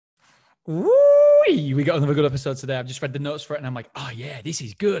Woo! We got another good episode today. I've just read the notes for it and I'm like, oh yeah, this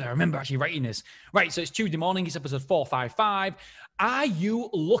is good. I remember actually writing this. Right, so it's Tuesday morning. It's episode 455. Are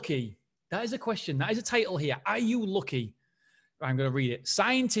you lucky? That is a question. That is a title here. Are you lucky? I'm going to read it.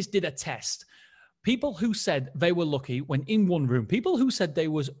 Scientists did a test. People who said they were lucky went in one room. People who said they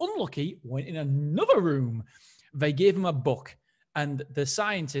was unlucky went in another room. They gave them a book. And the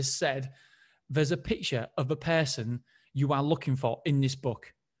scientists said, there's a picture of the person you are looking for in this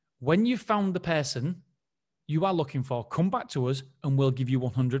book. When you found the person you are looking for, come back to us and we'll give you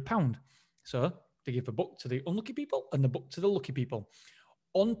 £100. So they give the book to the unlucky people and the book to the lucky people.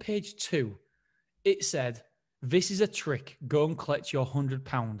 On page 2, it said, this is a trick. Go and collect your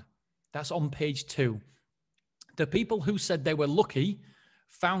 £100. That's on page 2. The people who said they were lucky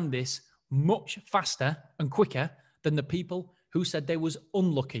found this much faster and quicker than the people who said they was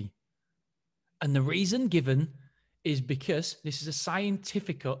unlucky. And the reason given is because this is a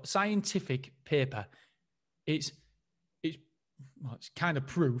scientific paper. It's kind of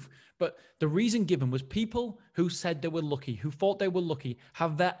proof, but the reason given was people who said they were lucky, who thought they were lucky,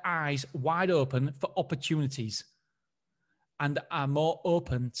 have their eyes wide open for opportunities and are more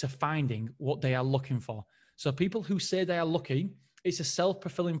open to finding what they are looking for. So people who say they are lucky, it's a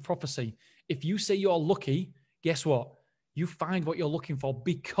self-fulfilling prophecy. If you say you're lucky, guess what? You find what you're looking for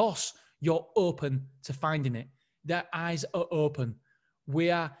because you're open to finding it. Their eyes are open.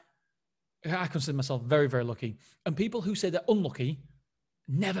 I consider myself very, very lucky. And people who say they're unlucky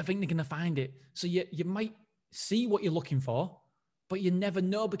never think they're going to find it. So you might see what you're looking for, but you never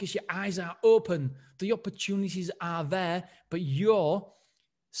know because your eyes are open. The opportunities are there, but your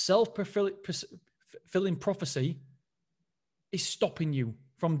self-fulfilling prophecy is stopping you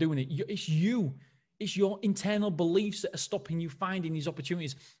from doing it. It's you. It's your internal beliefs that are stopping you finding these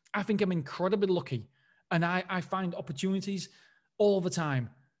opportunities. I think I'm incredibly lucky. And I find opportunities all the time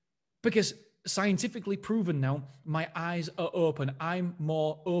because scientifically proven now, my eyes are open. I'm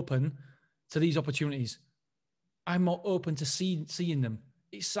more open to these opportunities. I'm more open to seeing them.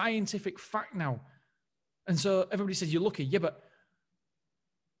 It's scientific fact now. And so everybody says you're lucky. Yeah, but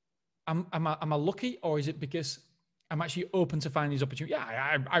am I lucky, or is it because I'm actually open to find these opportunities?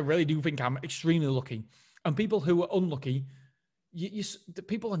 Yeah, I really do think I'm extremely lucky. And people who are unlucky, the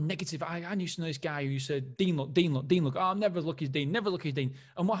people are negative. I used to know this guy who said, Dean, look. Oh, I'm never as lucky as Dean, never lucky as Dean.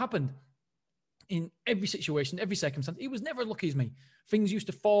 And what happened? In every situation, every circumstance, he was never as lucky as me. Things used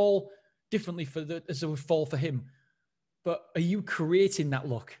to fall differently as they would fall for him. But are you creating that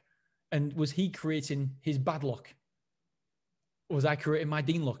luck? And was he creating his bad luck? Or was I creating my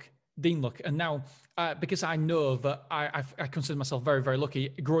Dean luck? And now, because I know that I consider myself very, very lucky.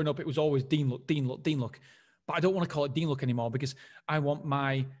 Growing up, it was always Dean luck. But I don't want to call it Dean luck anymore because I want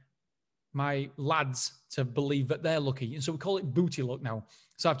my lads to believe that they're lucky. And so we call it booty luck now.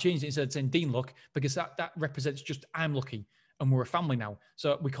 So I've changed it instead of saying Dean luck because that represents just I'm lucky and we're a family now.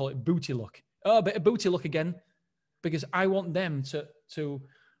 So we call it booty luck. Oh, a bit of booty luck again because I want them to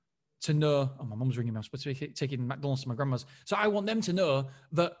know. Oh, my mum's ringing me. I'm supposed to be taking McDonald's to my grandma's. So I want them to know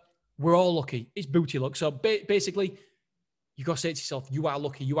that we're all lucky. It's booty luck. So basically, you got to say to yourself, you are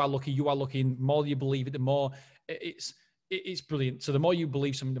lucky, you are lucky, you are lucky. And the more you believe it, the more it's brilliant. So the more you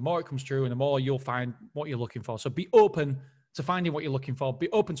believe something, the more it comes true and the more you'll find what you're looking for. So be open to finding what you're looking for, be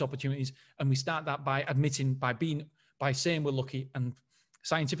open to opportunities. And we start that by by saying we're lucky, and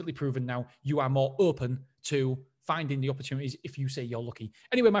scientifically proven now, you are more open to finding the opportunities if you say you're lucky.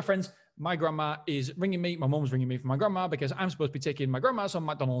 Anyway, my friends, my grandma is ringing me. My mom's ringing me for my grandma because I'm supposed to be taking my grandma some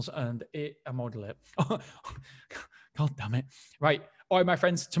McDonald's and I'm already late. God damn it. Right. All right, my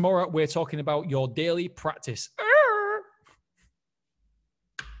friends, tomorrow we're talking about your daily practice.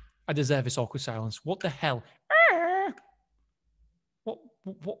 I deserve this awkward silence. What the hell?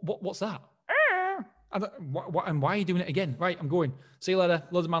 What's that? And why are you doing it again? Right, I'm going. See you later.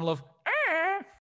 Loads of man love.